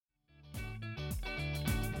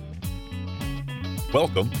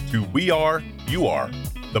Welcome to We Are, You Are,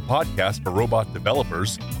 the podcast for robot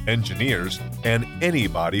developers, engineers, and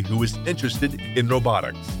anybody who is interested in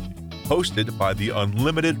robotics. Hosted by the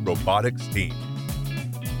Unlimited Robotics team.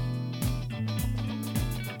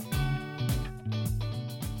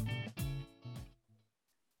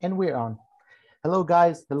 And we're on. Hello,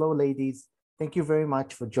 guys. Hello, ladies. Thank you very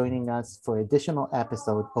much for joining us for an additional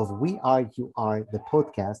episode of We Are, You Are, the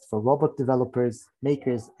podcast for robot developers,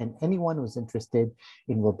 makers, and anyone who's interested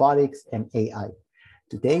in robotics and AI.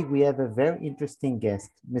 Today, we have a very interesting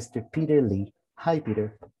guest, Mr. Peter Lee. Hi,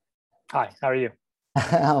 Peter. Hi, how are you?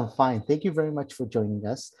 I'm fine. Thank you very much for joining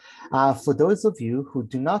us. For those of you who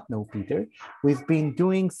do not know Peter, we've been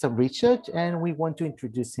doing some research and we want to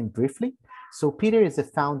introduce him briefly. So Peter is a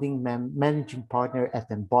founding managing partner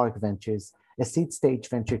at Embark Ventures, a seed stage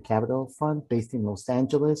venture capital fund based in Los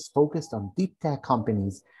Angeles, focused on deep tech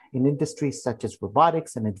companies in industries such as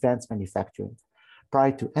robotics and advanced manufacturing.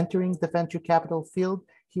 Prior to entering the venture capital field,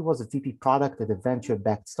 he was a VP product at a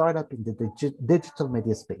venture-backed startup in the digital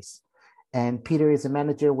media space. And Peter is a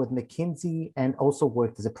manager with McKinsey and also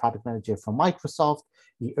worked as a product manager for Microsoft.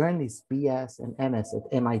 He earned his BS and MS at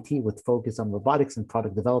MIT with focus on robotics and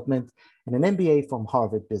product development and an MBA from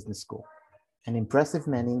Harvard Business School. An impressive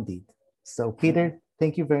man indeed. So Peter,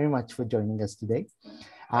 thank you very much for joining us today.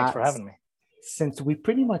 Thanks for having me. Since we're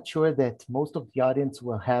pretty much sure that most of the audience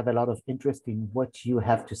will have a lot of interest in what you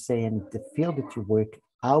have to say and the field that you work,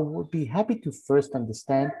 I would be happy to first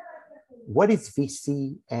understand what is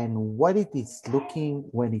VC and what it is looking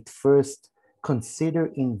when it first consider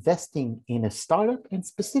investing in a startup and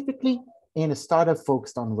specifically in a startup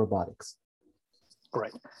focused on robotics.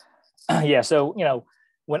 Great. Yeah, so,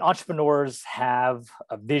 when entrepreneurs have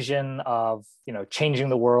a vision of, changing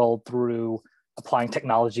the world through applying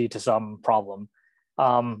technology to some problem,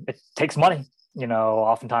 it takes money.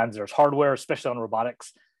 Oftentimes there's hardware, especially on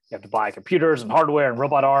robotics. You have to buy computers and hardware and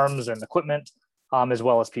robot arms and equipment, as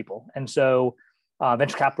well as people. And so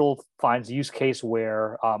venture capital finds a use case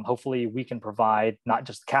where hopefully we can provide not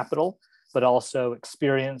just capital, but also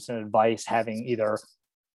experience and advice, having either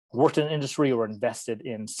worked in an industry or invested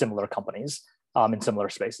in similar companies in similar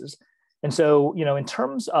spaces. And so, in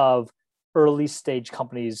terms of early stage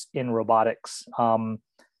companies in robotics, I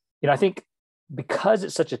think because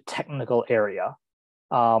it's such a technical area,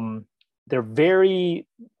 there's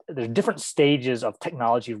different stages of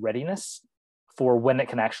technology readiness for when it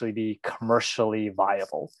can actually be commercially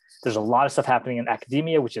viable. There's a lot of stuff happening in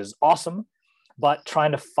academia, which is awesome, but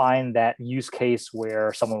trying to find that use case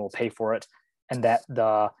where someone will pay for it and that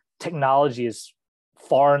the technology is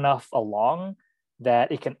far enough along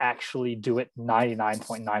that it can actually do it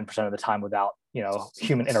 99.9% of the time without,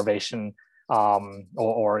 human intervention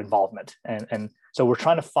or involvement. And so we're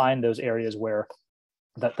trying to find those areas where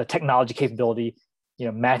the technology capability,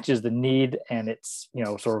 matches the need and it's,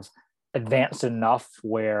 sort of advanced enough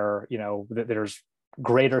where there's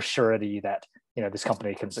greater surety that this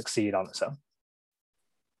company can succeed on its own.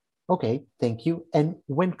 Okay, thank you. And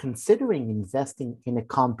when considering investing in a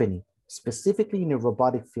company, specifically in a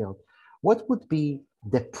robotic field, what would be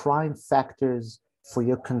the prime factors for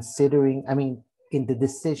your considering, in the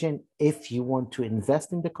decision if you want to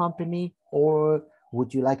invest in the company, or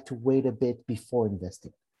would you like to wait a bit before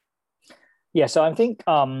investing? Yeah, so I think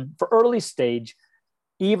for early stage,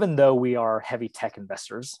 even though we are heavy tech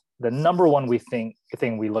investors, the number one thing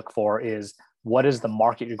we look for is what is the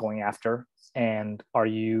market you're going after, and are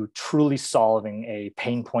you truly solving a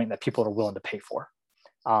pain point that people are willing to pay for?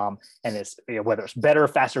 And it's whether it's better,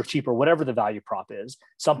 faster, cheaper, whatever the value prop is,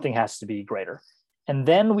 something has to be greater. And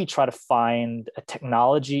then we try to find a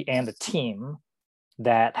technology and a team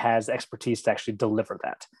that has expertise to actually deliver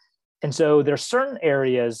that. And so there are certain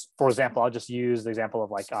areas, for example, I'll just use the example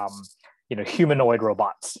of humanoid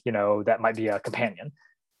robots, that might be a companion.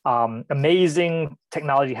 Amazing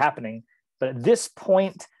technology happening. But at this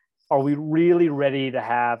point, are we really ready to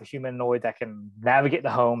have a humanoid that can navigate the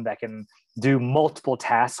home, that can do multiple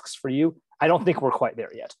tasks for you? I don't think we're quite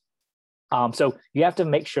there yet. So you have to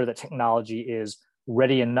make sure that technology is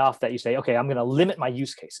ready enough that you say, okay, I'm going to limit my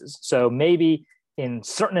use cases. So maybe in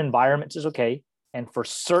certain environments is okay. And for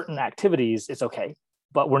certain activities, it's okay.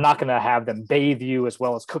 But we're not going to have them bathe you as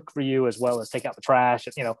well as cook for you, as well as take out the trash,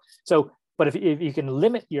 So, but if you can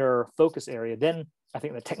limit your focus area, then I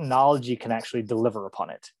think the technology can actually deliver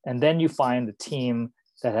upon it. And then you find the team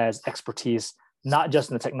that has expertise, not just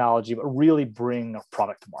in the technology, but really bring a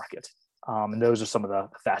product to market. And those are some of the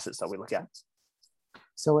facets that we look at.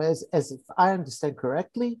 So as if I understand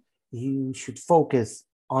correctly, you should focus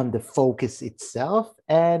on the focus itself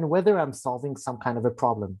and whether I'm solving some kind of a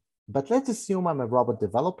problem. But let's assume I'm a robot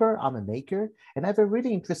developer, I'm a maker, and I have a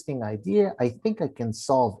really interesting idea. I think I can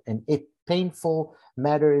solve an painful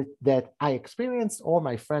matter that I experienced or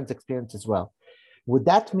my friends experience as well. Would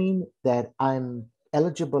that mean that I'm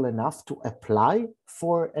eligible enough to apply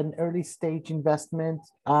for an early stage investment?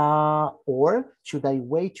 Or should I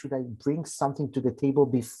wait? Should I bring something to the table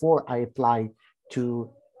before I apply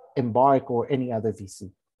to Embark or any other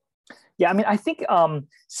VC? Yeah, I mean, I think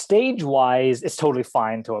stage-wise, it's totally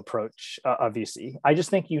fine to approach a VC. I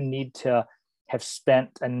just think you need to have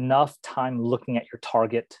spent enough time looking at your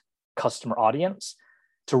target customer audience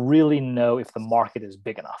to really know if the market is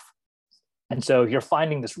big enough. And so you're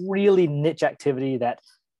finding this really niche activity that,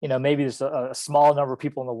 maybe there's a small number of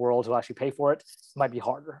people in the world who actually pay for it, it might be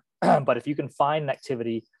harder. But if you can find an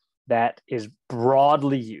activity that is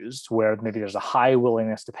broadly used, where maybe there's a high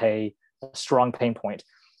willingness to pay, a strong pain point,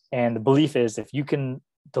 and the belief is if you can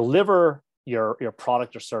deliver your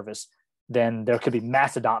product or service, then there could be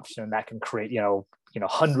mass adoption and that can create,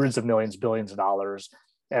 hundreds of millions, billions of dollars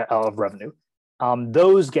of revenue.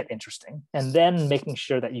 Those get interesting. And then making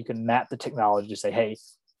sure that you can map the technology to say, hey,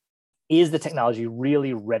 is the technology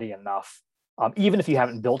really ready enough? Even if you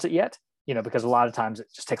haven't built it yet, because a lot of times it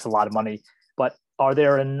just takes a lot of money, but are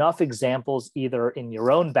there enough examples either in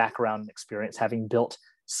your own background and experience having built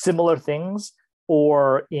similar things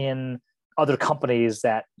or in other companies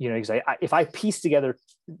that, you say, if I piece together,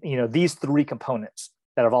 these three components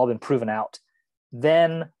that have all been proven out,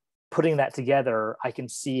 then putting that together, I can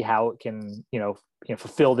see how it can,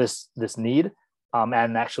 fulfill this need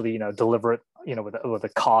and actually, deliver it, with a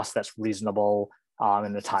cost that's reasonable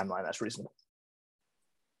and a timeline that's reasonable.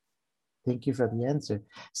 Thank you for the answer.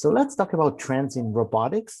 So let's talk about trends in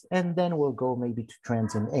robotics, and then we'll go maybe to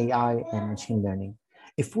trends in AI and machine learning.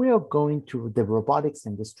 If we are going to the robotics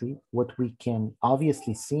industry, what we can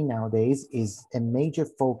obviously see nowadays is a major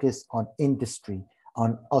focus on industry,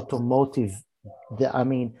 on automotive.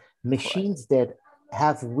 Machines that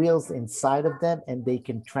have wheels inside of them and they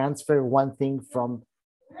can transfer one thing from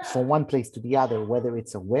one place to the other, whether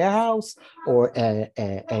it's a warehouse or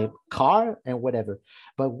a car and whatever.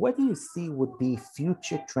 But what do you see would be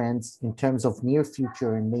future trends in terms of near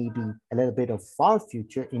future and maybe a little bit of far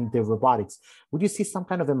future in the robotics? Would you see some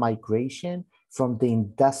kind of a migration from the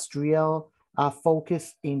industrial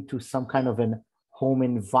focus into some kind of an home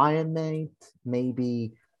environment,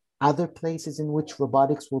 maybe other places in which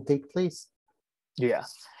robotics will take place? Yeah,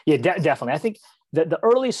 definitely. I think the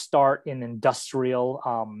early start in industrial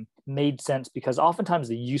made sense because oftentimes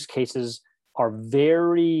the use cases are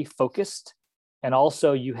very focused, and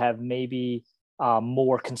also you have maybe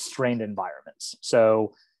more constrained environments.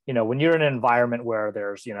 So, when you're in an environment where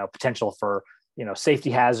there's, potential for,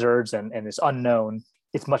 safety hazards and it's unknown,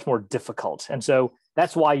 it's much more difficult. And so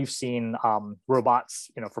that's why you've seen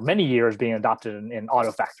robots, for many years being adopted in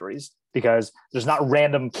auto factories, because there's not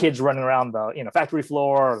random kids running around the factory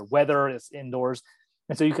floor, or the weather is indoors.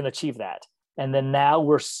 And so you can achieve that. And then now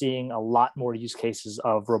we're seeing a lot more use cases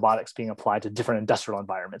of robotics being applied to different industrial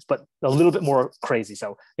environments, but a little bit more crazy.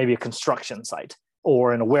 So maybe a construction site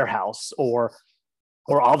or in a warehouse or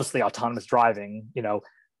obviously autonomous driving,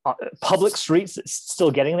 public streets, it's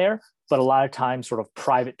still getting there, but a lot of times sort of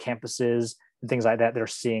private campuses and things like that, they're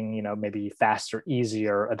seeing, maybe faster,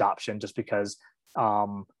 easier adoption just because,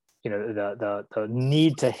 the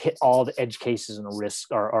need to hit all the edge cases and the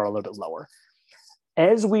risks are a little bit lower.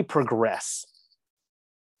 As we progress,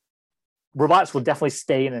 robotics will definitely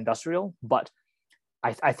stay in industrial, but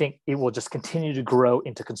I think it will just continue to grow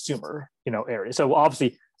into consumer, areas. So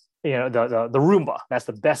obviously, the Roomba, that's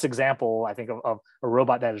the best example, I think, of a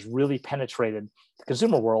robot that has really penetrated the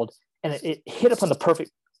consumer world. And it hit upon the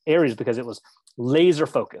perfect areas because it was laser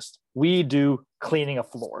focused. We do cleaning of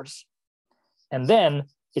floors. And then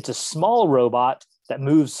it's a small robot that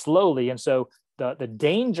moves slowly. And so the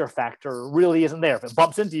danger factor really isn't there. If it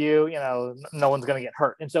bumps into you, no one's going to get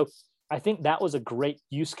hurt. And so I think that was a great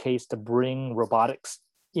use case to bring robotics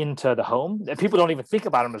into the home. People don't even think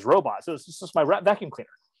about them as robots. So it's just my vacuum cleaner.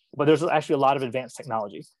 But there's actually a lot of advanced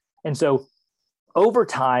technology. And so over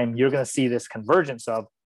time, you're going to see this convergence of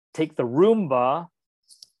take the Roomba,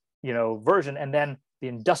 version, and then the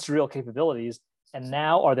industrial capabilities. And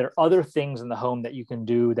now are there other things in the home that you can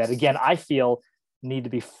do that, again, I feel need to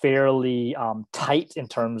be fairly tight in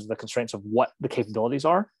terms of the constraints of what the capabilities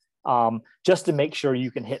are, just to make sure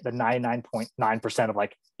you can hit the 99.9% of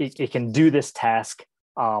like, it can do this task,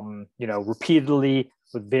 repeatedly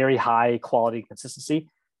with very high quality consistency.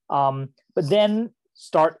 But then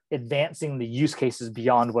start advancing the use cases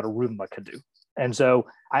beyond what a Roomba could do. And so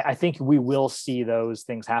I think we will see those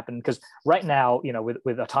things happen because right now,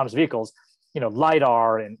 with autonomous vehicles,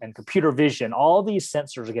 LiDAR and computer vision, all these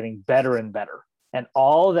sensors are getting better and better. And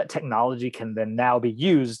all that technology can then now be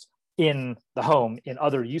used in the home in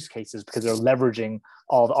other use cases because they're leveraging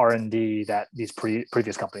all the R&D that these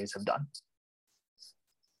previous companies have done.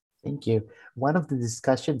 Thank you. One of the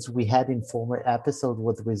discussions we had in former episode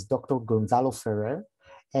was with Dr. Gonzalo Ferrer,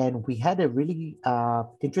 and we had a really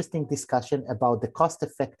interesting discussion about the cost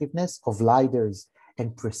effectiveness of LiDARs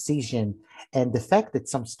and precision, and the fact that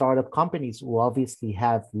some startup companies who obviously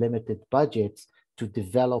have limited budgets to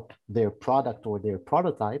develop their product or their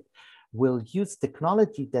prototype will use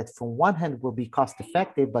technology that from one hand will be cost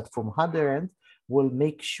effective, but from other end will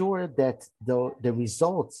make sure that the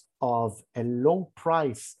results of a low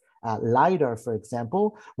price LiDAR, for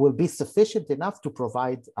example, will be sufficient enough to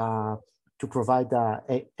provide a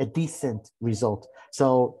decent result.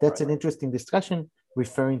 So that's an interesting discussion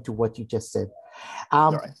referring to what you just said.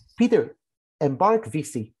 Peter, Embark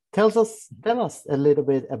VC, tell us a little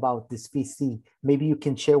bit about this VC. Maybe you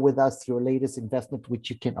can share with us your latest investment,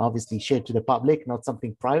 which you can obviously share to the public, not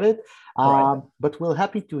something private, but we're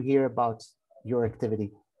happy to hear about your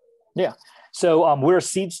activity. Yeah. So we're a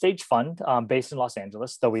seed stage fund based in Los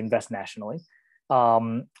Angeles, though we invest nationally.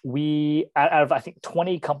 We, out of I think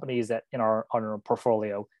 20 companies that on our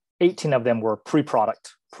portfolio, 18 of them were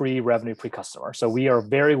pre-product, pre-revenue, pre-customer. So we are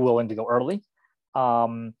very willing to go early.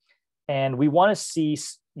 And we want to see,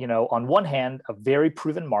 on one hand, a very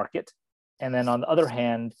proven market. And then on the other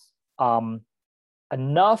hand,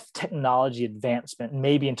 enough technology advancement,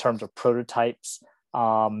 maybe in terms of prototypes,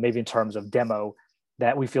 maybe in terms of demo,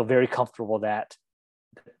 that we feel very comfortable that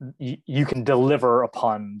you can deliver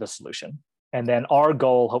upon the solution. And then our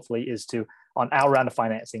goal, hopefully, is to, on our round of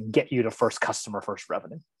financing, get you to first customer, first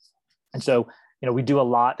revenue. And so, we do a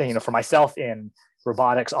lot, for myself in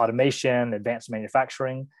robotics, automation, advanced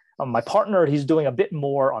manufacturing. My partner, he's doing a bit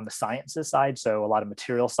more on the sciences side. So a lot of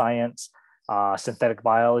material science, synthetic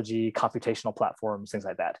biology, computational platforms, things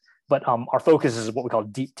like that. But our focus is what we call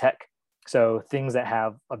deep tech. So things that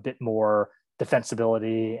have a bit more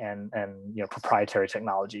defensibility and proprietary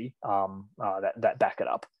technology that back it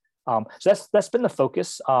up. So that's been the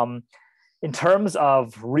focus. In terms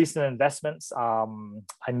of recent investments,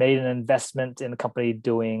 I made an investment in a company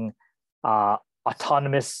doing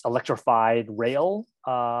autonomous electrified rail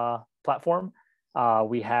platform.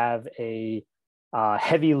 We have a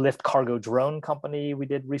heavy lift cargo drone company we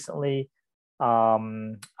did recently.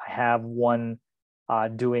 I have one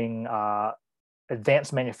doing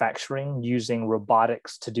advanced manufacturing using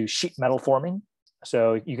robotics to do sheet metal forming.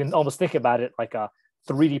 So you can almost think about it like a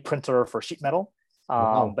 3D printer for sheet metal,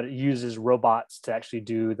 but it uses robots to actually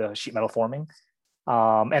do the sheet metal forming,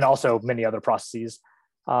 and also many other processes.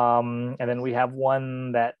 And then we have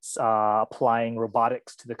one that's applying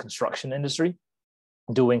robotics to the construction industry,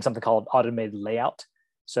 doing something called automated layout.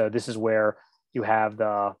 So this is where you have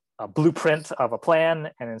the blueprint of a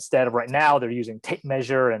plan, and instead of right now, they're using tape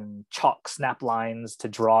measure and chalk snap lines to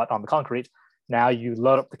draw it on the concrete. Now you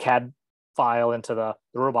load up the CAD file into the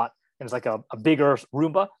robot, and it's like a bigger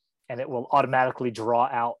Roomba, and it will automatically draw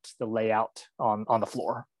out the layout on the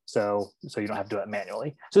floor. So you don't have to do it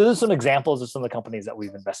manually. So those are some examples of some of the companies that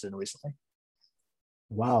we've invested in recently.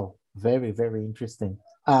 Wow, very, very interesting.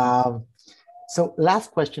 So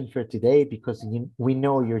last question for today, because we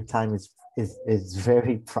know your time is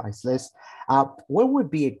very priceless. What would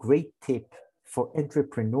be a great tip for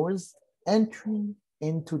entrepreneurs entering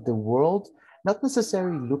into the world, not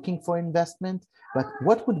necessarily looking for investment, but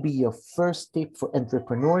what would be your first tip for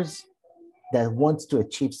entrepreneurs that wants to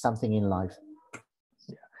achieve something in life?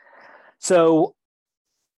 So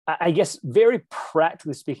I guess very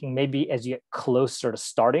practically speaking, maybe as you get closer to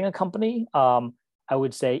starting a company, I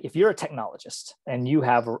would say if you're a technologist and you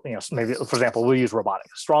have, maybe, for example, we'll use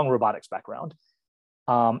robotics, a strong robotics background,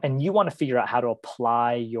 and you want to figure out how to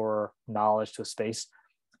apply your knowledge to a space,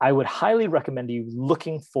 I would highly recommend you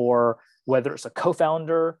looking for whether it's a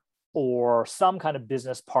co-founder or some kind of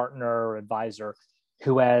business partner or advisor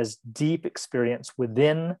who has deep experience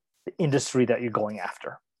within the industry that you're going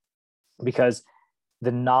after. Because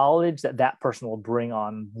the knowledge that person will bring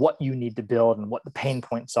on what you need to build and what the pain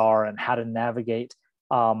points are and how to navigate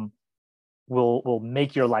will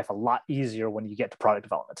make your life a lot easier when you get to product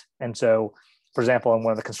development. And so, for example, in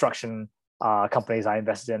one of the construction companies I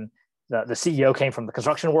invested in, the CEO came from the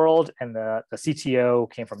construction world, and the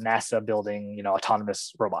CTO came from NASA building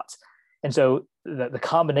autonomous robots. And so the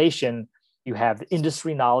combination, you have the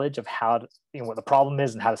industry knowledge of how to, what the problem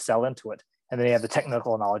is and how to sell into it. And then you have the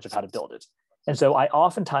technical knowledge of how to build it. And so I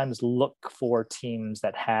oftentimes look for teams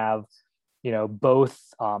that have, both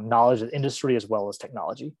knowledge of the industry as well as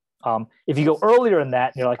technology. If you go earlier in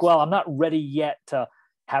that, and you're like, well, I'm not ready yet to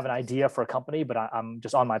have an idea for a company, but I'm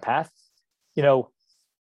just on my path. I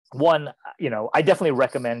definitely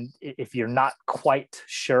recommend, if you're not quite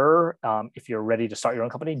sure, if you're ready to start your own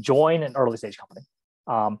company, join an early stage company,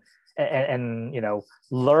 and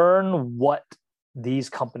learn what these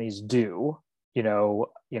companies do. In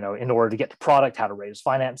order to get to product, how to raise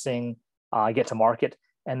financing, get to market,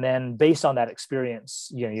 and then based on that experience,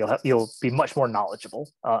 you'll be much more knowledgeable,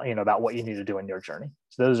 about what you need to do in your journey.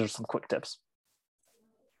 So those are some quick tips.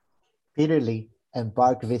 Peter Lee and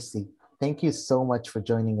Bark Vissi, thank you so much for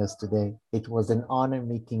joining us today. It was an honor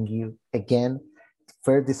meeting you again.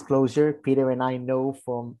 For disclosure, Peter and I know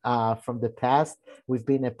from the past, we've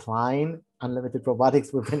been applying Unlimited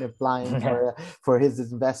Robotics. We've been applying for his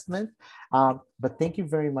investment. But thank you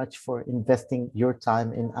very much for investing your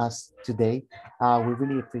time in us today. We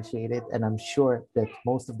really appreciate it. And I'm sure that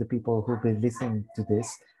most of the people who've been listening to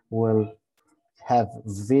this will have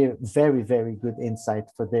very, very, very good insight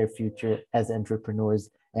for their future as entrepreneurs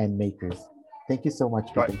and makers. Thank you so much,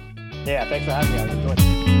 Peter. Right. Yeah, thanks for having me. I enjoyed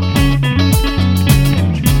it.